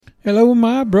Hello,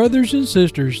 my brothers and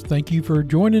sisters. Thank you for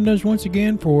joining us once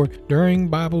again for During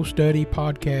Bible Study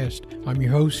Podcast. I'm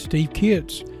your host, Steve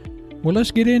Kitts. Well, let's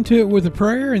get into it with a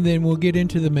prayer, and then we'll get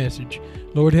into the message.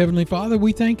 Lord Heavenly Father,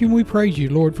 we thank you and we praise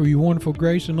you, Lord, for your wonderful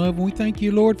grace and love. And we thank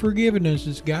you, Lord, for giving us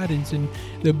this guidance and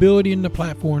the ability and the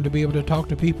platform to be able to talk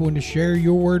to people and to share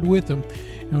your word with them.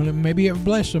 And maybe it will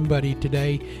bless somebody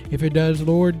today. If it does,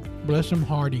 Lord, bless them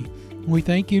hearty. We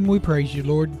thank you and we praise you,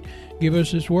 Lord. Give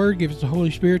us this word, give us the Holy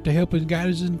Spirit to help us,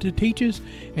 guide us, and to teach us,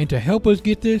 and to help us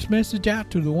get this message out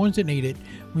to the ones that need it.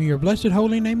 In your blessed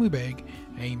holy name we beg.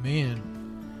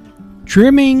 Amen.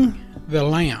 Trimming the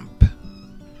lamp.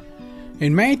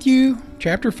 In Matthew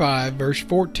chapter 5, verse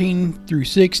 14 through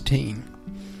 16,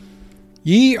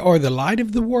 Ye are the light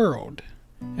of the world,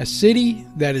 a city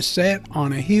that is set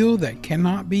on a hill that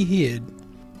cannot be hid.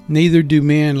 Neither do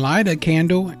men light a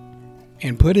candle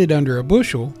and put it under a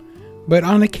bushel, but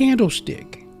on a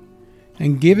candlestick,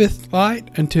 and giveth light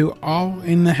unto all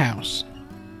in the house.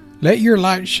 Let your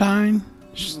light shine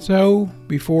so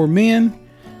before men,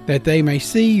 that they may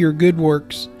see your good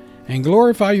works, and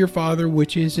glorify your Father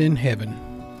which is in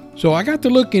heaven. So I got to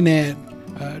looking at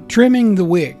trimming the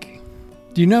wick.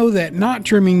 Do you know that not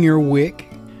trimming your wick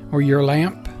or your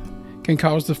lamp can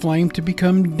cause the flame to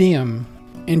become dim?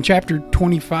 In chapter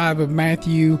 25 of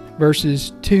Matthew,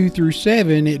 verses 2 through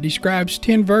 7, it describes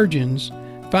 10 virgins,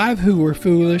 5 who were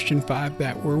foolish and 5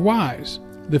 that were wise.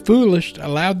 The foolish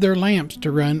allowed their lamps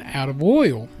to run out of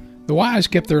oil. The wise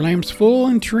kept their lamps full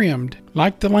and trimmed.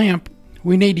 Like the lamp,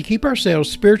 we need to keep ourselves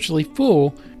spiritually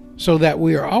full so that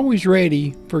we are always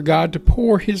ready for God to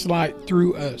pour His light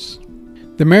through us.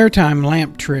 The maritime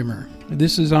lamp trimmer.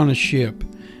 This is on a ship.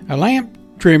 A lamp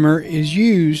trimmer is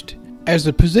used as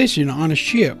a position on a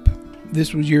ship.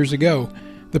 This was years ago.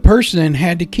 The person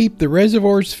had to keep the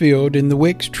reservoirs filled and the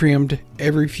wicks trimmed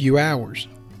every few hours.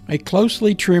 A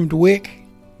closely trimmed wick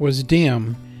was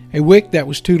dim. A wick that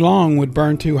was too long would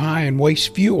burn too high and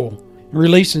waste fuel,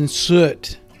 releasing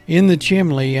soot in the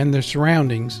chimney and the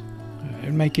surroundings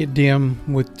and make it dim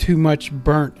with too much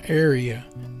burnt area.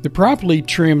 The properly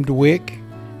trimmed wick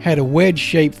had a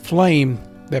wedge-shaped flame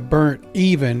that burnt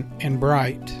even and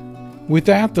bright.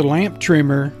 Without the lamp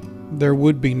trimmer, there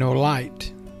would be no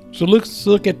light. So let's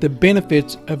look at the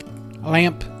benefits of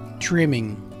lamp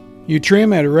trimming. You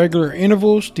trim at regular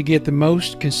intervals to get the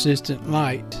most consistent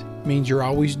light. Means you're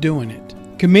always doing it.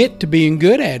 Commit to being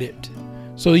good at it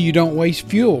so you don't waste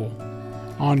fuel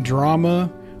on drama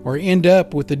or end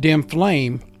up with a dim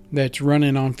flame that's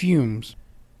running on fumes.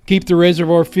 Keep the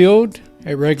reservoir filled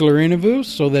at regular intervals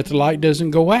so that the light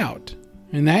doesn't go out.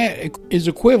 And that is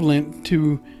equivalent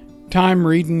to time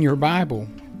reading your Bible.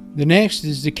 The next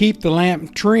is to keep the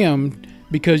lamp trimmed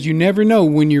because you never know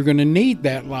when you're going to need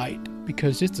that light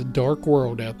because it's a dark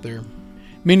world out there.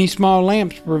 Many small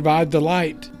lamps provide the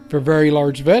light for very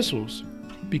large vessels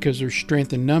because there's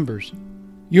strength in numbers.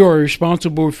 You are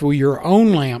responsible for your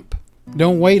own lamp.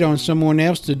 Don't wait on someone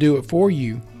else to do it for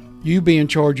you. You be in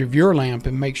charge of your lamp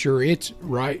and make sure it's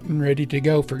right and ready to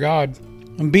go for God.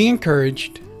 And be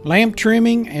encouraged. Lamp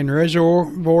trimming and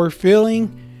reservoir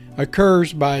filling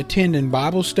occurs by attending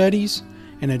Bible studies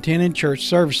and attending church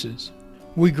services.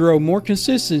 We grow more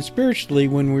consistent spiritually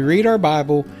when we read our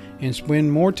Bible and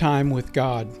spend more time with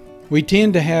God. We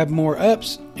tend to have more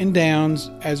ups and downs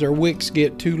as our wicks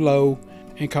get too low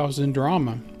and causing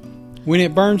drama. When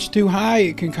it burns too high,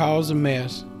 it can cause a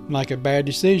mess, like a bad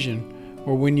decision,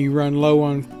 or when you run low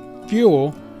on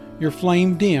fuel, your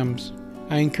flame dims.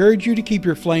 I encourage you to keep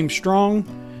your flame strong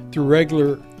through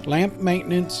regular lamp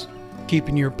maintenance,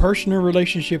 keeping your personal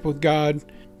relationship with God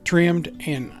trimmed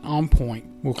and on point.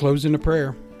 We'll close in a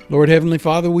prayer. Lord Heavenly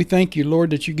Father, we thank you, Lord,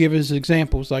 that you give us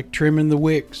examples like trimming the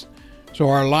wicks so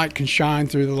our light can shine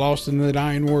through the lost and the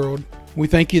dying world. We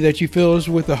thank you that you fill us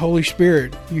with the Holy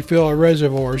Spirit. You fill our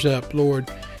reservoirs up,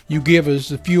 Lord. You give us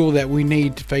the fuel that we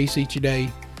need to face each day.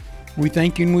 We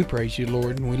thank you and we praise you,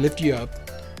 Lord, and we lift you up.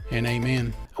 And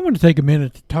amen. I want to take a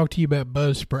minute to talk to you about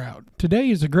Buzzsprout.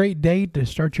 Today is a great day to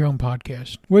start your own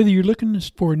podcast. Whether you're looking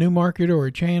for a new market or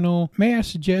a channel, may I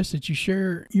suggest that you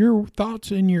share your thoughts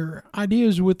and your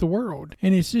ideas with the world.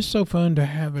 And it's just so fun to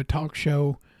have a talk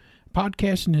show.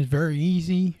 Podcasting is very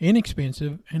easy,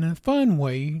 inexpensive, and a fun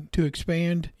way to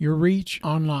expand your reach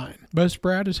online.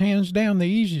 Buzzsprout is hands down the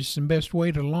easiest and best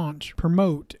way to launch,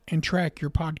 promote, and track your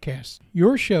podcast.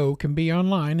 Your show can be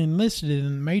online and listed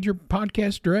in major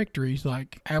podcast directories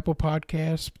like Apple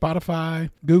Podcasts, Spotify,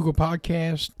 Google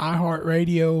Podcasts,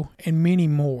 iHeartRadio, and many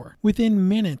more within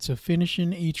minutes of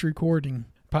finishing each recording.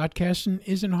 Podcasting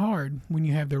isn't hard when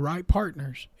you have the right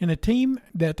partners. And a team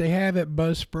that they have at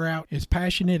Buzzsprout is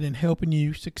passionate in helping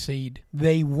you succeed.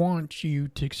 They want you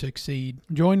to succeed.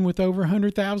 Join with over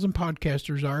 100,000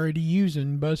 podcasters already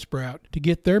using Buzzsprout to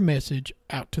get their message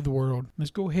out to the world.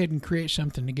 Let's go ahead and create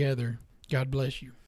something together. God bless you.